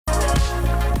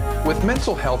With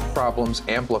mental health problems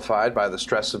amplified by the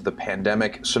stress of the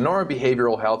pandemic, Sonora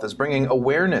Behavioral Health is bringing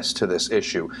awareness to this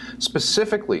issue,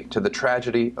 specifically to the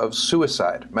tragedy of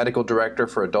suicide. Medical Director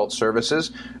for Adult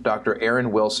Services, Dr.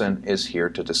 Aaron Wilson, is here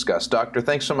to discuss. Doctor,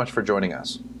 thanks so much for joining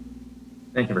us.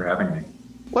 Thank you for having me.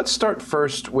 Let's start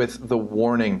first with the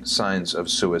warning signs of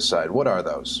suicide. What are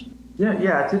those?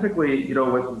 Yeah. Typically,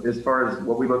 as far as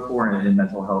what we look for in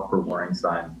mental health for warning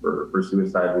signs for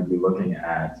suicide, we'd be looking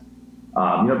at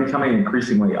becoming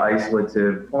increasingly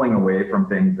isolative, pulling away from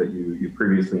things that you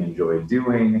previously enjoyed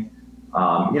doing,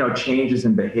 changes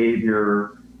in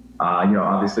behavior,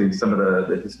 obviously some of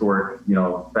the historic,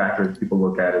 factors people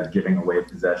look at as giving away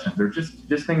possessions. They're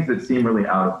just things that seem really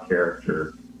out of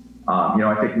character.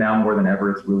 I think now more than ever,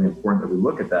 it's really important that we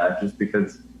look at that just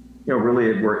because, really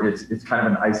it's kind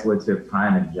of an isolative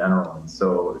time in general. And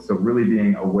so really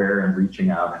being aware and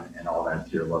reaching out and all that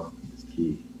to your loved ones is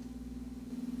key.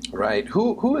 Right.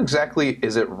 Who exactly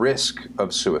is at risk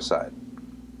of suicide?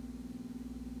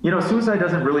 Suicide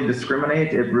doesn't really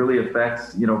discriminate. It really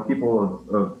affects, people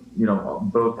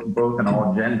of both and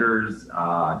all genders.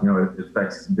 It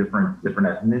affects different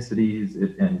ethnicities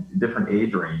and different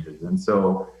age ranges. And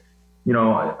so,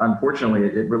 unfortunately,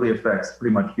 it really affects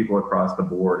pretty much people across the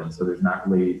board. And so there's not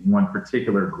really one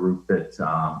particular group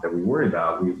that we worry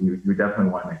about. We definitely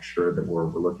want to make sure that we're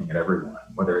looking at everyone,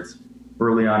 whether it's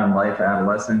early on in life,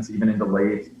 adolescence, even into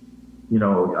late,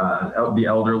 the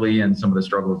elderly and some of the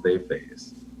struggles they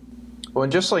face. Well,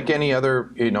 and just like any other,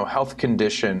 health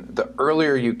condition, the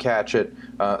earlier you catch it,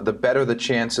 the better the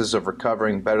chances of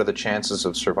recovering, better the chances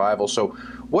of survival. So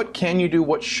what can you do?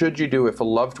 What should you do if a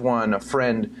loved one, a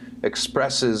friend,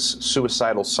 expresses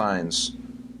suicidal signs?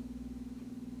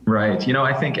 Right.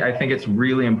 I think it's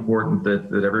really important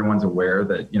that everyone's aware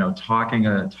that,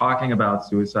 talking about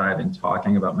suicide and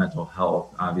talking about mental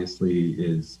health obviously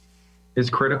is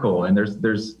critical. And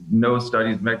there's no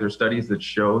studies, in fact, there's studies that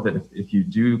show that if you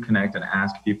do connect and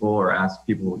ask people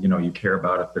you care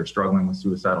about if they're struggling with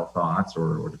suicidal thoughts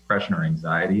or depression or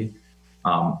anxiety,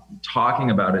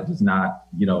 talking about it does not,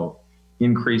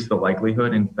 increase the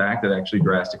likelihood. In fact, it actually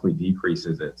drastically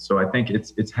decreases it. So I think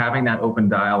it's having that open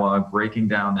dialogue, breaking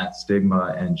down that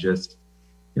stigma, and just,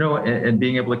 and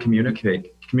being able to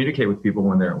communicate with people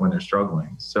when they're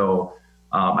struggling. So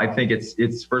I think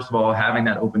it's first of all having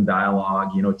that open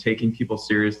dialogue, taking people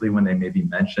seriously when they maybe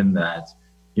mention that,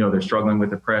 they're struggling with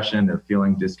depression, they're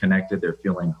feeling disconnected, they're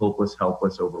feeling hopeless,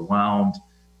 helpless, overwhelmed.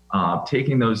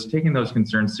 Taking those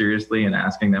concerns seriously and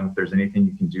asking them if there's anything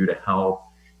you can do to help.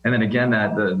 And then again,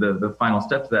 that the final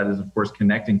step to that is, of course,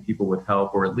 connecting people with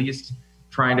help, or at least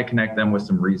trying to connect them with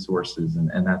some resources.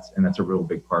 And that's a real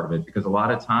big part of it, because a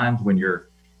lot of times when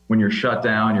you're shut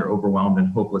down, you're overwhelmed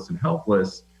and hopeless and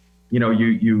helpless,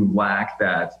 you lack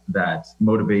that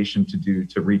motivation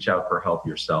to reach out for help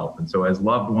yourself. And so as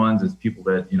loved ones, as people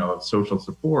that, social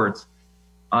supports,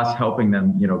 us helping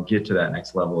them, get to that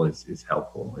next level is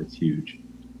helpful. It's huge.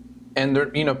 And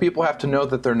people have to know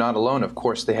that they're not alone. Of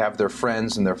course, they have their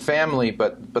friends and their family,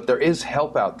 but there is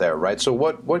help out there, right? So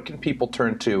what can people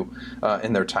turn to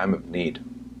in their time of need?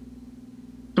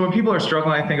 So when people are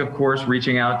struggling, I think, of course,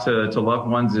 reaching out to loved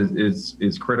ones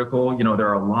is critical. There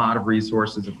are a lot of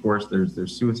resources. Of course,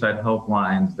 there's suicide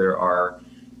helplines. There are,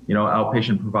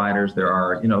 outpatient providers. There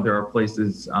are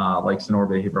places like Sonora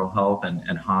Behavioral Health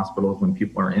and hospitals when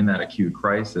people are in that acute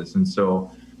crisis. And so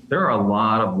there are a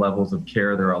lot of levels of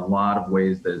care. There are a lot of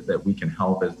ways that we can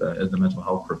help as the mental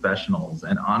health professionals.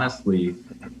 And honestly,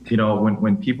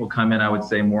 when people come in, I would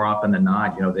say more often than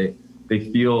not, they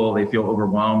feel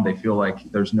overwhelmed. They feel like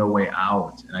there's no way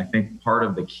out. And I think part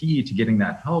of the key to getting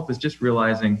that help is just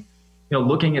realizing,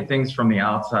 looking at things from the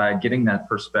outside, getting that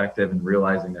perspective and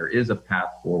realizing there is a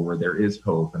path forward, there is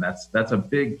hope. And that's a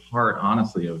big part,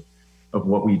 honestly, of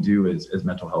what we do as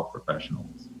mental health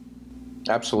professionals.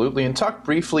 Absolutely. And talk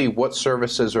briefly what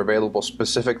services are available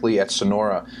specifically at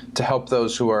Sonora to help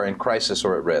those who are in crisis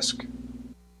or at risk.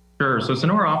 Sure. So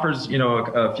Sonora offers,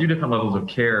 a few different levels of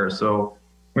care. So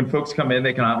when folks come in,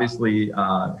 they can obviously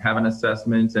have an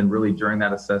assessment, and really during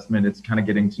that assessment, it's kind of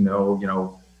getting to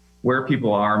know, where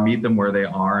people are, meet them where they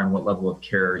are, and what level of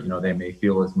care, they may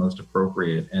feel is most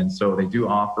appropriate. And so they do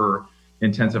offer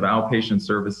intensive outpatient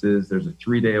services. There's a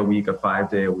 3-day-a-week, a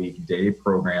 5-day-a-week day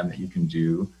program that you can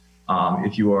do.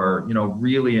 If you are,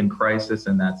 really in crisis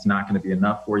and that's not going to be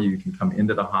enough for you, you can come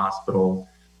into the hospital,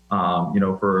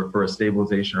 for a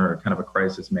stabilization or kind of a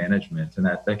crisis management. And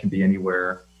that can be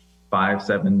anywhere 5,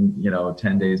 7,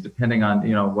 10 days, depending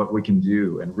on, what we can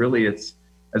do. And really it's,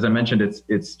 as I mentioned,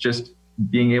 it's just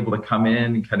being able to come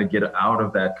in and kind of get out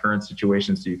of that current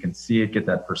situation so you can see it, get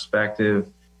that perspective,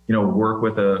 work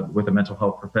with a mental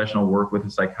health professional, work with a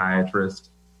psychiatrist,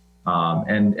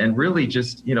 and really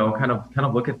just kind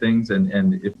of look at things.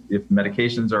 And if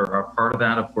medications are part of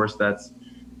that, of course that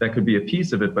could be a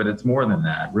piece of it, but it's more than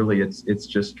that. Really, it's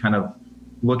just kind of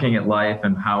looking at life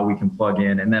and how we can plug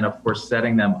in, and then of course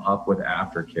setting them up with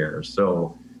aftercare.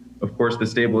 So of course the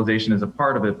stabilization is a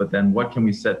part of it, but then what can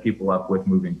we set people up with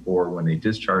moving forward when they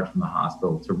discharge from the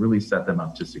hospital to really set them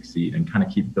up to succeed and kind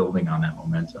of keep building on that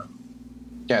momentum.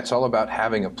 Yeah, it's all about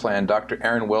having a plan. Dr.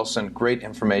 Aaron Wilson, great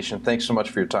information. Thanks so much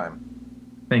for your time.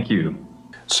 Thank you.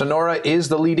 Sonora is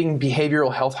the leading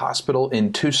behavioral health hospital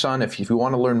in Tucson. If you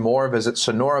want to learn more, visit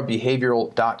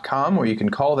sonorabehavioral.com, or you can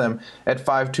call them at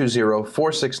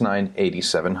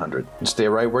 520-469-8700. And stay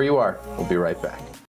right where you are. We'll be right back.